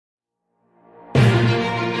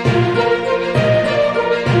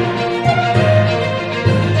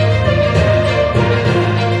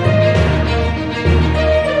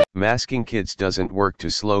Masking kids doesn't work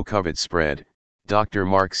to slow COVID spread, Dr.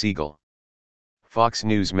 Mark Siegel. Fox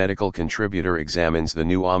News medical contributor examines the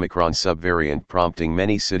new Omicron subvariant prompting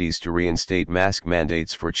many cities to reinstate mask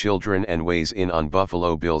mandates for children and weighs in on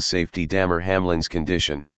Buffalo Bills safety Damar Hamlin's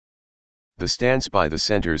condition. The stance by the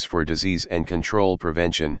Centers for Disease and Control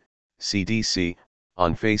Prevention, CDC,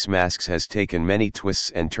 on face masks has taken many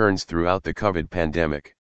twists and turns throughout the COVID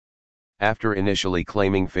pandemic. After initially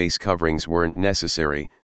claiming face coverings weren't necessary,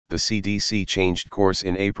 the CDC changed course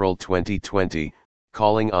in April 2020,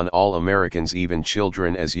 calling on all Americans, even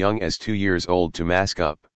children as young as 2 years old, to mask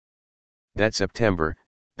up. That September,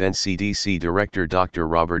 then CDC Director Dr.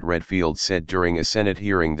 Robert Redfield said during a Senate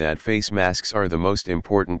hearing that face masks are the most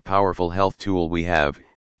important powerful health tool we have,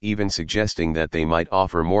 even suggesting that they might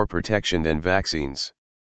offer more protection than vaccines.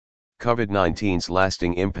 COVID-19's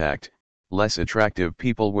lasting impact: less attractive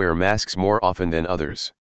people wear masks more often than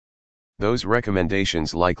others. Those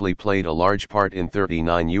recommendations likely played a large part in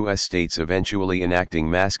 39 U.S. states eventually enacting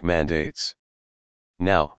mask mandates.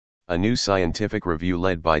 Now, a new scientific review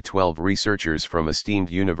led by 12 researchers from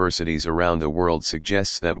esteemed universities around the world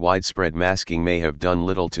suggests that widespread masking may have done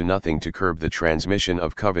little to nothing to curb the transmission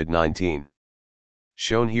of COVID-19.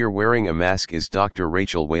 Shown here wearing a mask is Dr.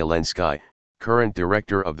 Rachel Walensky, current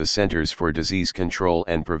director of the Centers for Disease Control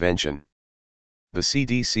and Prevention. The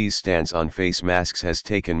CDC's stance on face masks has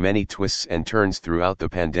taken many twists and turns throughout the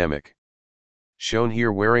pandemic. Shown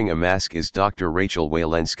here wearing a mask is Dr. Rachel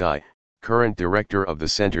Walensky, current director of the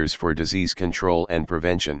Centers for Disease Control and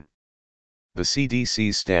Prevention. The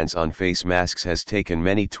CDC's stance on face masks has taken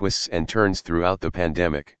many twists and turns throughout the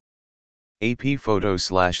pandemic. AP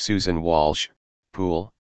photo/Susan Walsh,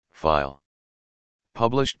 Pool, File.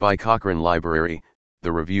 Published by Cochrane Library,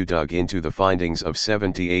 the review dug into the findings of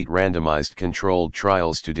 78 randomized controlled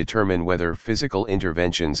trials to determine whether physical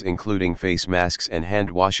interventions including face masks and hand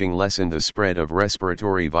washing lessen the spread of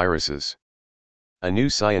respiratory viruses. A new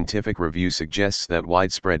scientific review suggests that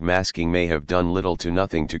widespread masking may have done little to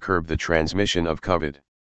nothing to curb the transmission of COVID.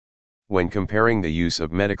 When comparing the use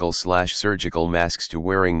of medical/surgical masks to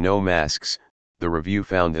wearing no masks, the review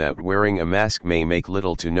found that wearing a mask may make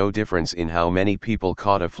little to no difference in how many people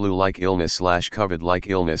caught a flu-like illness/COVID-like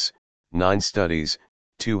illness. 9 studies,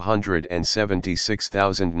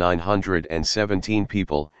 276,917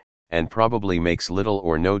 people, and probably makes little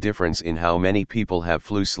or no difference in how many people have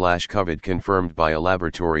flu/COVID confirmed by a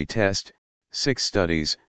laboratory test. 6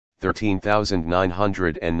 studies,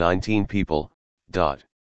 13,919 people.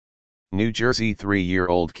 New Jersey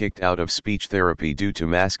 3-year-old kicked out of speech therapy due to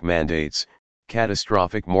mask mandates.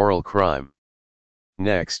 Catastrophic moral crime.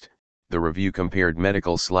 Next, the review compared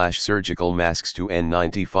medical/surgical masks to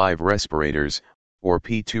N95 respirators, or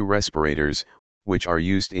P2 respirators, which are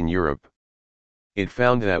used in Europe. It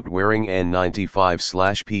found that wearing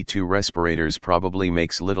N95/P2 respirators probably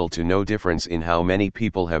makes little to no difference in how many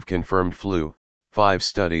people have confirmed flu. 5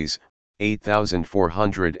 studies,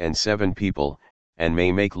 8,407 people, and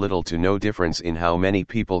may make little to no difference in how many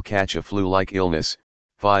people catch a flu-like illness.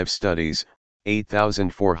 5 studies,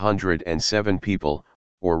 8,407 people,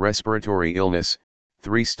 or respiratory illness.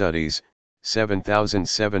 3 studies,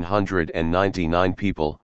 7,799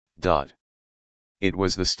 people. It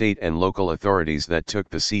was the state and local authorities that took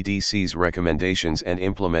the CDC's recommendations and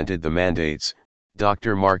implemented the mandates,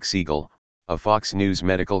 Dr. Mark Siegel, a Fox News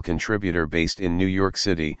medical contributor based in New York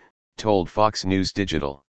City, told Fox News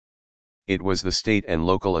Digital. It was the state and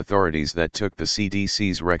local authorities that took the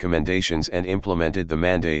CDC's recommendations and implemented the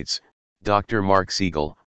mandates, Dr. Mark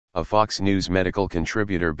Siegel, a Fox News medical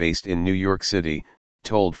contributor based in New York City,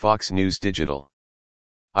 told Fox News Digital.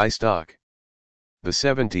 iStock. The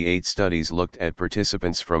 78 studies looked at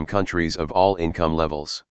participants from countries of all income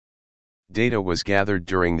levels. Data was gathered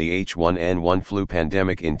during the H1N1 flu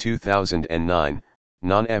pandemic in 2009,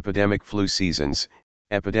 non-epidemic flu seasons,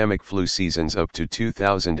 epidemic flu seasons up to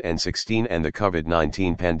 2016 and the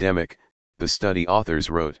COVID-19 pandemic, the study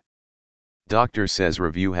authors wrote. Doctor says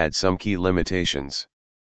review had some key limitations.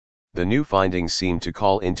 The new findings seem to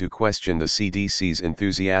call into question the CDC's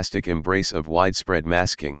enthusiastic embrace of widespread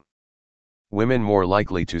masking. Women more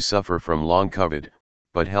likely to suffer from long COVID,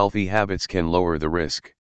 but healthy habits can lower the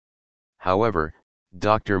risk. However,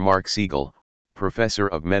 Dr. Mark Siegel, professor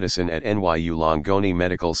of medicine at NYU Langone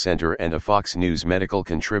Medical Center and a Fox News medical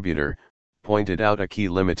contributor, pointed out a key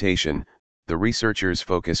limitation: the researchers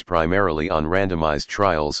focus primarily on randomized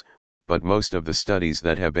trials, but most of the studies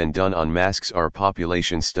that have been done on masks are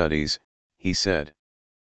population studies, he said.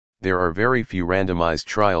 There are very few randomized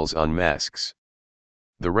trials on masks.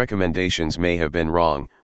 The recommendations may have been wrong,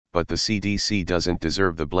 but the CDC doesn't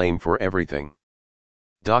deserve the blame for everything.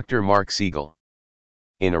 Dr. Mark Siegel.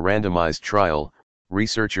 In a randomized trial,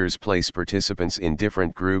 researchers place participants in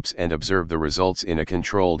different groups and observe the results in a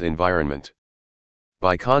controlled environment.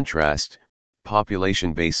 By contrast,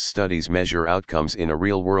 population-based studies measure outcomes in a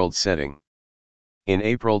real-world setting. In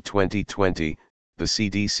April 2020, the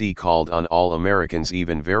CDC called on all Americans,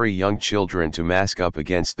 even very young children, to mask up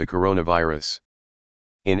against the coronavirus.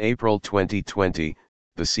 In April 2020,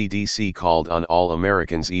 the CDC called on all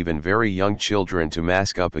Americans, even very young children, to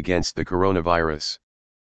mask up against the coronavirus.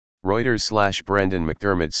 Reuters/Brendan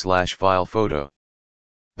McDermott/file photo.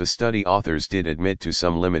 The study authors did admit to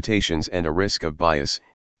some limitations and a risk of bias,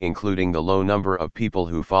 including the low number of people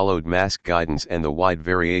who followed mask guidance and the wide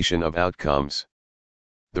variation of outcomes.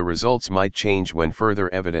 The results might change when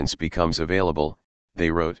further evidence becomes available,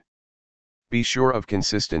 they wrote. Be sure of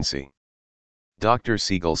consistency. Dr.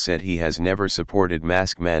 Siegel said he has never supported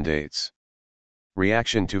mask mandates.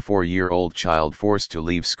 Reaction to 4-year-old child forced to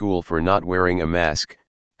leave school for not wearing a mask,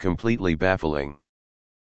 completely baffling.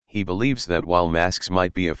 He believes that while masks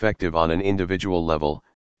might be effective on an individual level,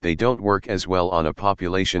 they don't work as well on a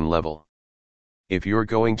population level. If you're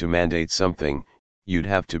going to mandate something, you'd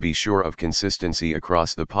have to be sure of consistency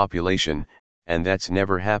across the population, and that's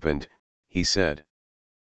never happened, he said.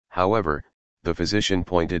 However, the physician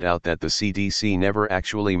pointed out that the CDC never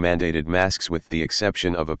actually mandated masks, with the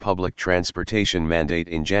exception of a public transportation mandate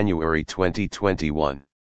in January 2021.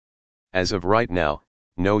 As of right now,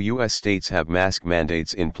 no U.S. states have mask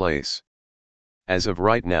mandates in place. As of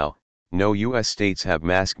right now, no U.S. states have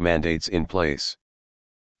mask mandates in place.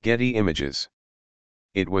 Getty Images.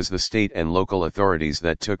 It was the state and local authorities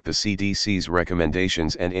that took the CDC's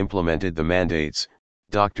recommendations and implemented the mandates,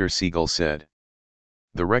 Dr. Siegel said.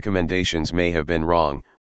 The recommendations may have been wrong,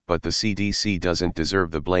 but the CDC doesn't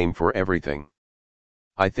deserve the blame for everything.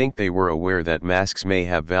 I think they were aware that masks may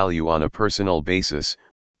have value on a personal basis,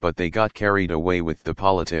 but they got carried away with the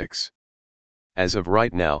politics. As of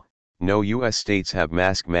right now, no U.S. states have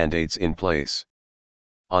mask mandates in place.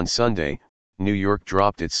 On Sunday, New York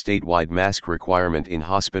dropped its statewide mask requirement in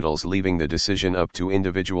hospitals, leaving the decision up to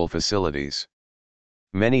individual facilities.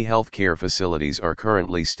 Many healthcare facilities are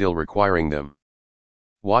currently still requiring them.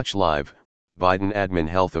 Watch live, Biden admin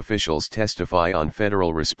health officials testify on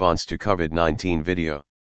federal response to COVID-19 video.